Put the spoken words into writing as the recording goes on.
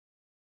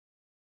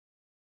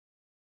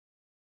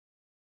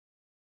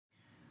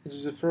This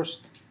is the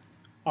first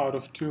out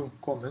of two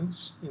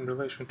comments in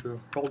relation to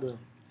Holder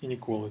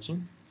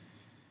inequality,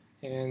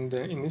 and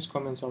in these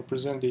comments I'll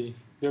present a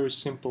very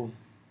simple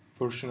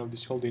version of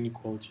this Holder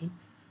inequality,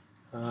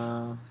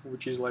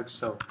 which is like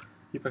so.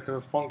 If I have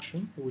a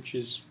function which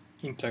is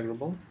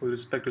integrable with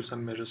respect to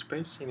some measure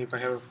space, and if I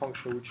have a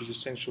function which is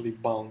essentially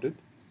bounded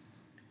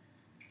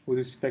with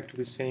respect to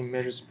the same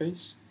measure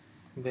space,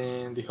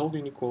 then the Holder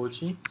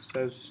inequality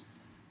says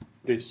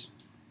this: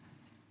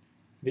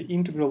 the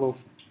integral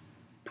of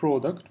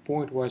product,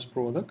 pointwise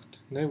product,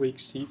 never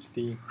exceeds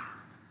the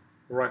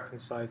right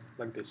hand side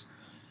like this.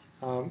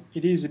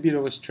 It is a bit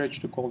of a stretch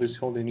to call this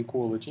Holder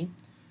inequality,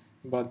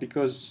 but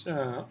because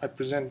I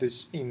present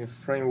this in a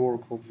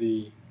framework of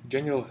the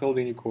general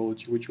Holder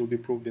inequality, which will be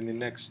proved in the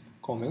next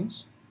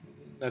comments,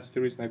 that's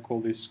the reason I call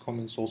these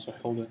comments also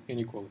Holder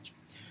inequality.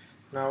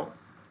 Now,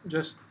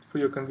 just for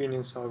your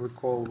convenience, I'll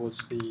recall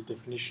what's the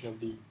definition of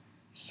the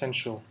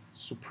essential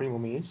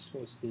supremum is,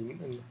 what's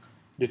the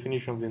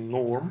definition of the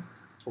norm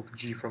of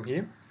G from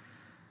here.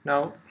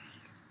 Now,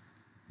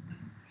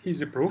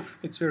 here's a proof.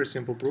 It's a very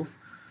simple proof.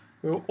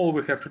 Well, all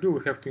we have to do,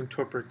 we have to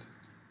interpret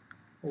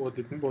what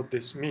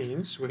this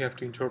means. We have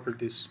to interpret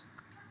this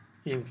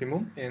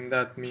infimum, and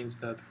that means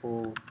that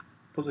for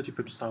positive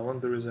epsilon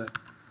there is a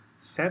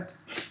set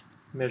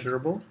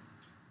measurable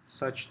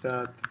such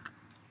that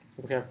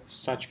we have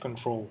such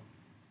control.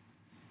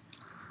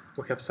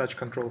 We have such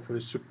control for the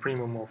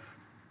supremum of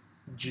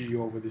G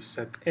over the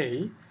set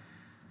A,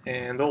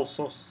 and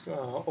also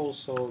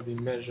the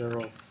measure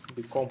of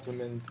the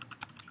complement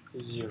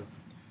is 0.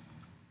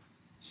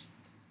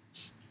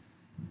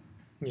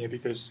 Yeah,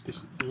 because the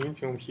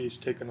infimum here is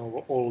taken over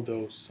all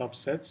those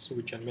subsets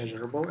which are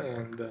measurable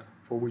and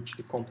for which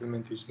the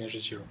complement is measure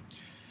 0.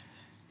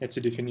 That's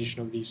a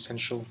definition of the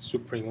essential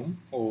supremum,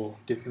 or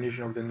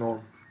definition of the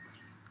norm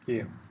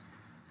here.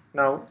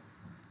 Now,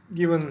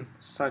 given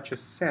such a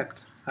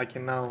set, I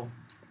can now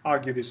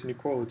argue this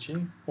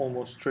inequality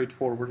almost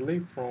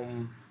straightforwardly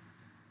from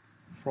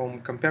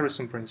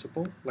comparison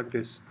principle, like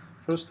this.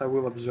 First, I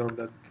will observe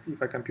that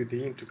if I compute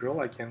the integral,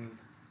 I can,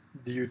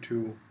 due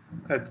to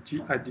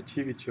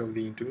additivity of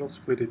the integral,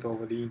 split it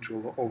over the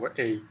integral over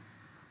A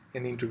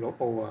and integral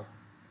over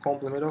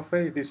complement of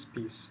A. This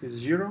piece is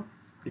 0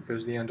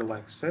 because the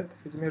underlying set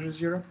is measure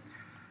 0,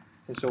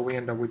 and so we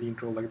end up with the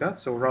integral like that.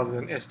 So rather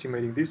than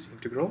estimating this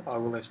integral, I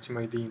will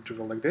estimate the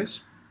integral like this.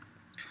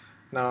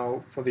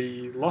 Now, for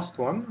the last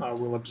one, I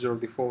will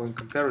observe the following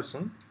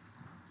comparison.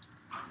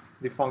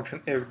 The function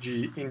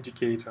fg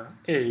indicator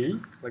A,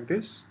 like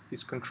this,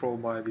 is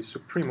controlled by the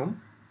supremum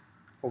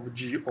of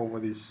G over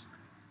this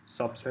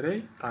subset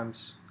A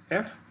times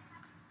f.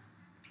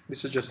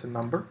 This is just a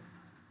number.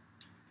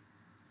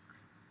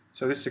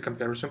 So this is a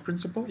comparison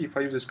principle. If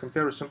I use this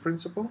comparison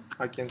principle,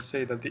 I can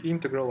say that the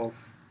integral of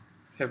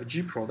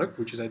fg product,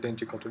 which is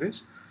identical to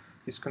this,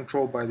 is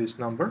controlled by this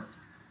number,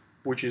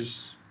 which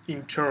is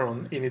in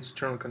its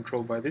turn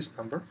controlled by this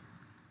number.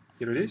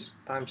 Here it is,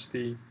 times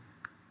the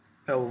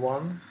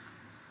L1,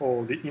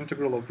 or the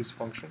integral of this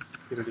function.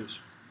 Here it is.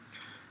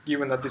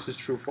 Given that this is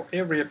true for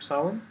every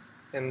epsilon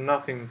and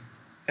nothing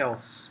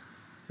else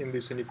in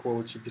this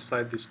inequality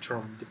beside this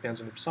term depends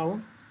on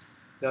epsilon,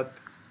 that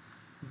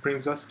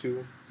brings us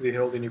to the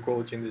Holder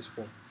inequality in this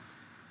form.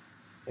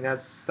 And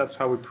that's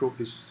how we prove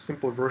this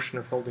simple version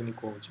of Holder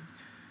inequality.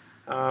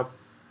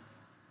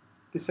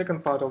 The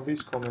second part of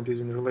this comment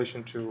is in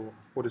relation to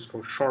what is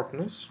called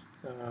sharpness.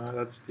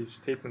 That's the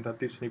statement that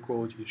this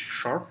inequality is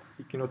sharp.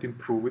 You cannot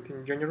improve it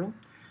in general.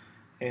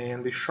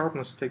 And the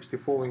sharpness takes the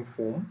following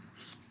form.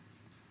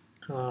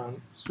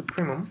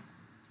 Supremum,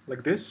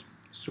 like this,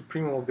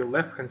 supremum of the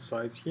left-hand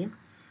side here,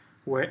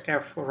 where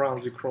f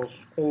runs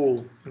across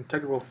all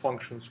integral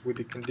functions with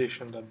the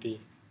condition that the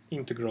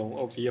integral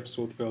of the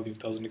absolute value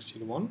doesn't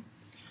exceed 1.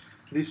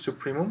 This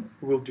supremum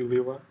will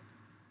deliver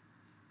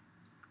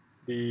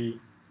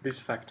this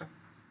factor.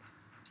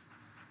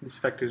 This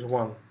factor is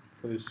 1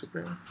 for this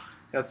supremum.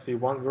 That's the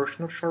one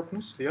version of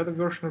sharpness. The other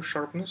version of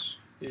sharpness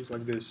is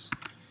like this.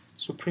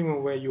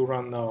 Supremum where you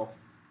run now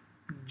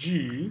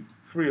G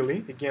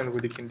freely, again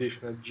with the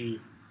condition that G,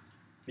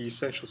 the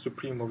essential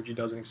supremum of G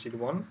doesn't exceed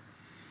 1,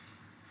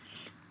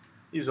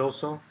 is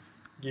also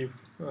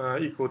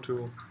equal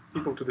to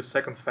the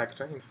second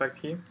factor, in fact,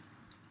 here.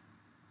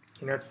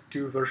 And that's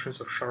two versions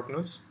of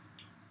sharpness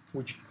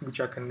which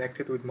are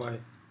connected with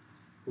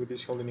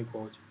this Holder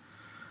inequality.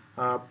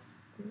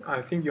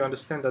 I think you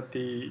understand that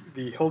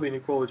the Holder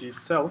inequality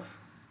itself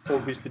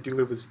obviously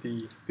delivers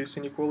this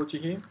inequality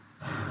here,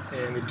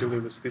 and it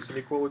delivers this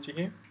inequality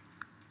here.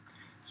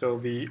 So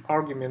the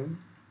argument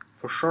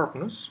for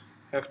sharpness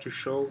has to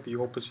show the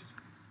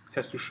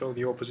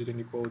opposite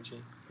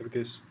inequality, like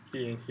this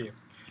here and here.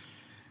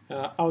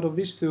 Out of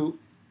these two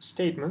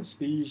statements,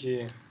 the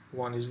easier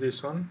one is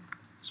this one,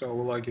 so I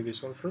will argue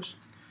this one first.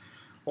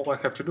 All I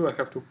have to do, I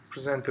have to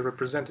present the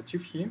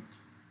representative here.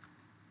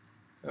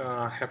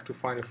 I have to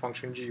find a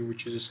function g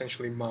which is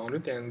essentially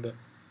bounded and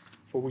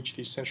for which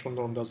the essential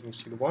norm doesn't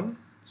exceed 1,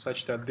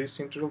 such that this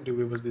integral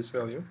delivers this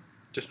value.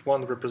 just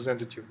one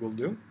representative will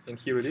do, and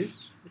here it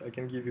is. I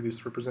can give you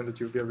this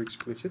representative very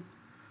explicit.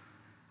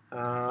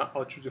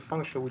 I'll choose a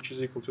function which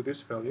is equal to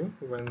this value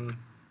when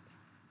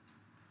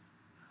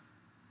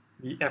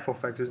the f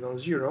of x is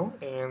non-zero,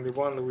 and the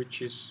one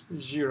which is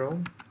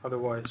 0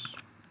 otherwise.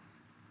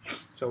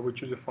 So we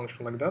choose a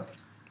function like that.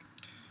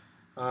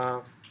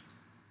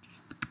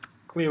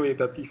 Clearly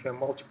that if I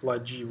multiply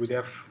g with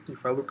f,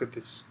 if I look at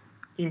this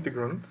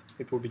integrand,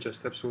 it will be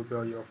just absolute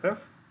value of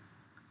f.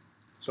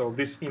 So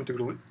this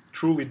integral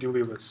truly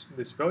delivers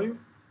this value.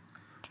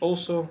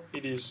 Also,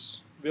 it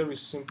is very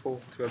simple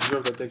to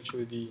observe that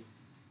actually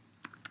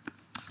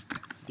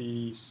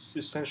the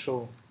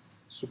essential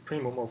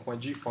supremum of my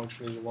g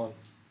function is 1.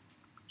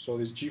 So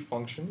this g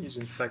function is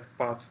in fact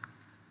part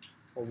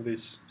of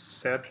this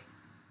set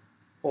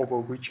over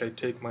which I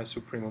take my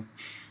supremum.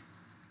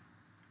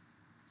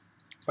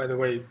 By the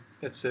way,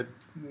 it's a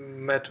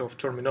matter of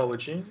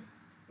terminology.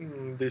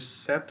 This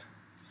set,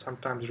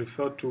 sometimes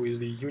referred to, is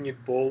the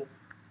unit ball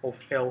of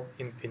L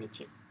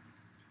infinity.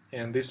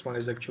 And this one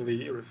is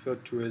actually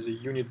referred to as a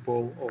unit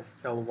ball of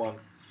L1.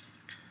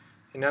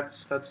 And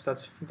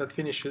that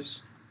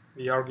finishes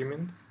the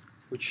argument,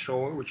 which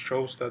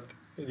shows that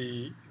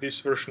this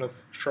version of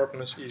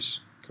sharpness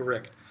is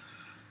correct.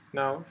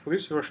 Now, for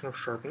this version of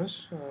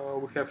sharpness,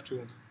 we have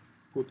to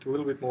put a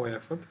little bit more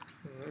effort.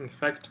 In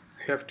fact,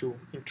 I have to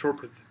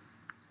interpret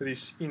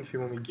this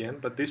infimum again,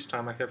 but this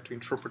time I have to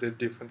interpret it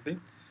differently.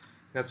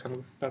 That's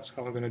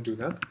how I'm going to do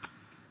that.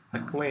 I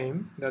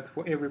claim that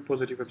for every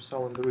positive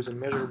epsilon there is a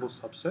measurable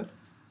subset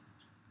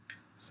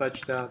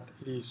such that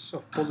it is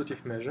of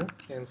positive measure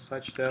and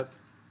such that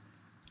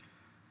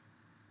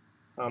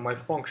my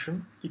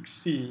function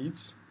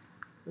exceeds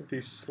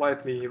this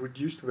slightly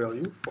reduced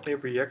value for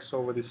every x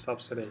over this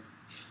subset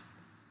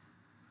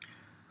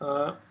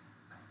A.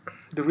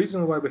 The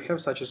reason why we have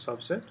such a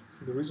subset,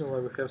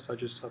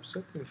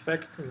 in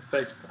fact,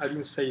 I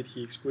didn't say it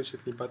here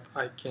explicitly, but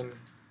I can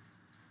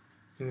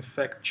in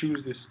fact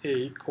choose this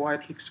A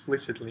quite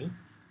explicitly,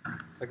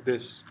 like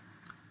this.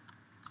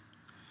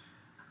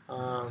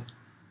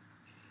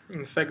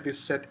 In fact, this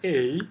set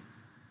A,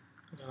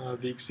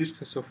 the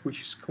existence of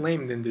which is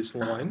claimed in this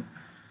line,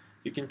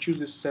 you can choose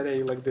this set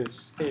A like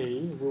this.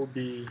 A will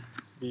be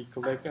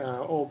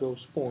all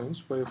those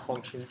points where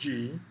function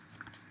g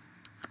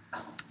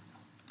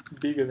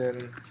bigger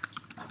than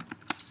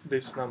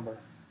this number.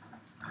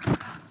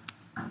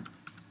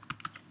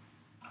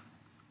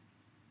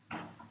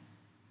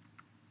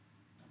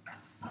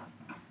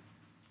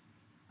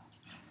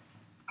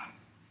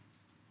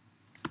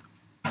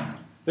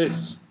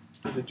 This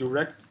is a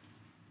direct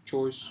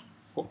choice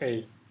for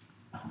A.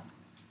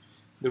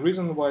 The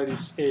reason why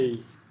this A,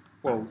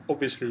 well,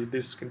 obviously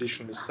this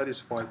condition is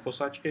satisfied for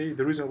such A.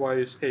 The reason why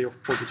this A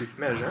of positive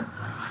measure,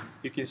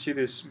 you can see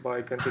this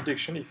by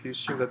contradiction. If you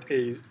assume that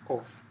A is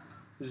of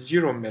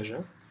 0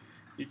 measure,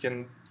 you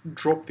can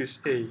drop this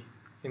A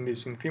in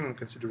this infimum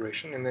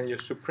consideration, and then your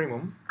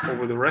supremum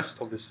over the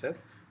rest of the set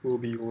will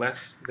be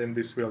less than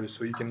this value.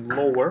 So you can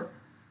lower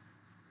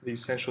the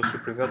essential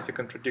supremum. That's the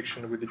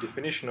contradiction with the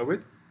definition of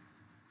it,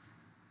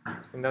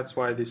 and that's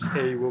why this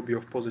A will be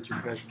of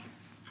positive measure.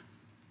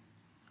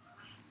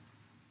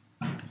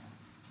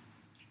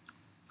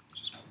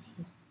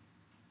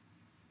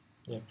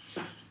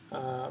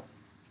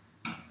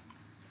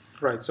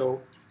 Right,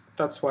 so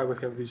that's why we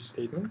have this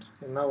statement,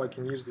 and now I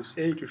can use this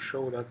A to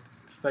show that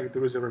in fact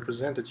there is a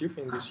representative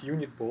in this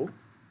unit ball,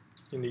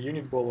 in the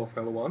unit ball of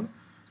L1,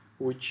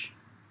 which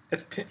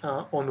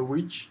on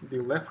which the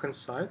left-hand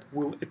side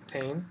will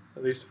attain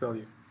this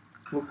value.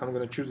 Look, I'm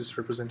going to choose this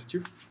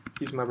representative.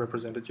 Here's my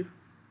representative.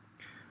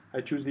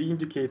 I choose the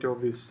indicator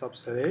of this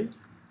subset A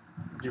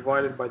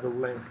divided by the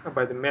length,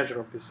 by the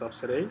measure of this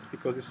subset A,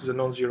 because this is a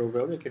non-zero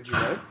value. I can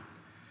divide.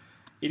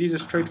 It is a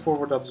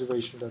straightforward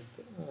observation that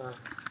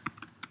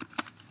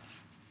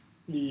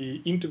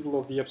the integral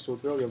of the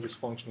absolute value of this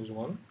function is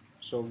 1.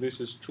 So this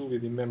is truly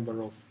the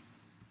member of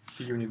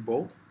the unit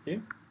ball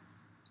here.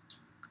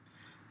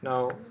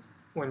 Now,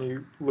 when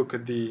you look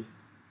at the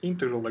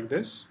integral like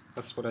this,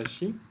 that's what I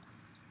see.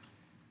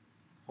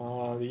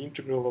 The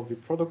integral of the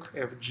product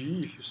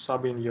fg, if you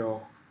sub in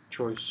your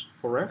choice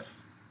for f,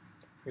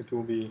 it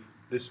will be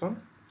this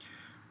one.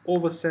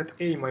 Over set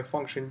A, my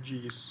function g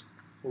is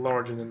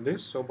larger than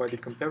this, so by the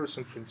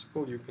comparison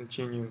principle, you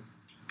continue.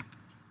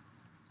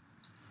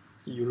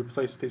 You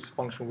replace this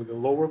function with a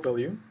lower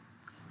value.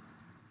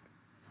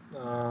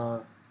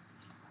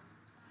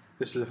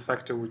 This is a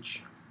factor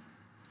which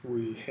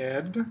we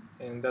had,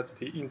 and that's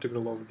the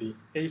integral of the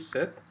A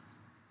set,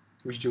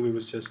 which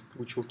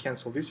will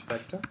cancel this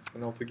factor,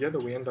 and altogether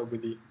we end up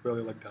with the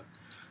value like that.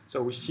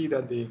 So we see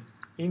that the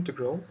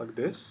integral like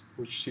this,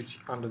 which sits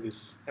under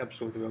this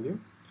absolute value,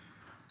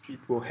 it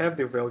will have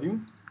the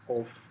value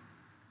of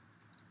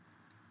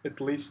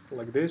at least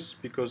like this,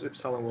 because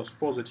epsilon was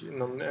positive,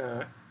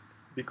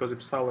 because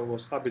epsilon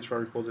was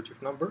arbitrary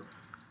positive number,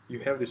 you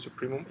have the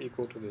supremum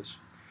equal to this.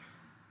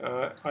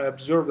 I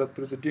observe that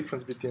there is a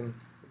difference between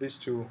these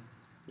two.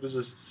 There is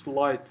a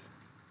slight,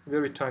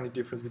 very tiny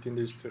difference between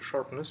these two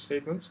sharpness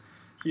statements.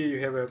 Here you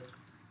have a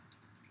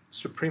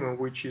supremum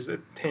which is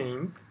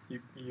attained,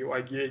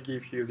 I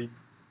gave you the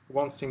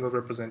one single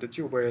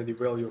representative where the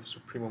value of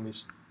supremum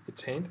is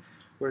attained,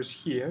 whereas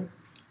here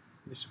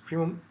the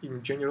supremum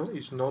in general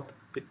is not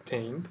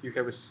attained. You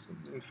have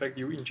in fact,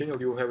 in general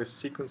you will have a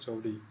sequence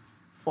of the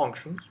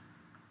functions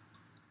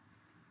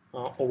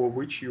over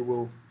which you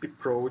will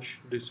approach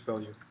this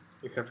value.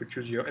 You have to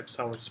choose your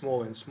epsilon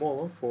smaller and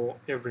smaller. For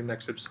every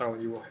next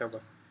epsilon you will have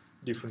a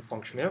different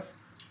function f,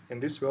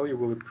 and this value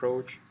will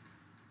approach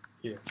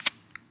here.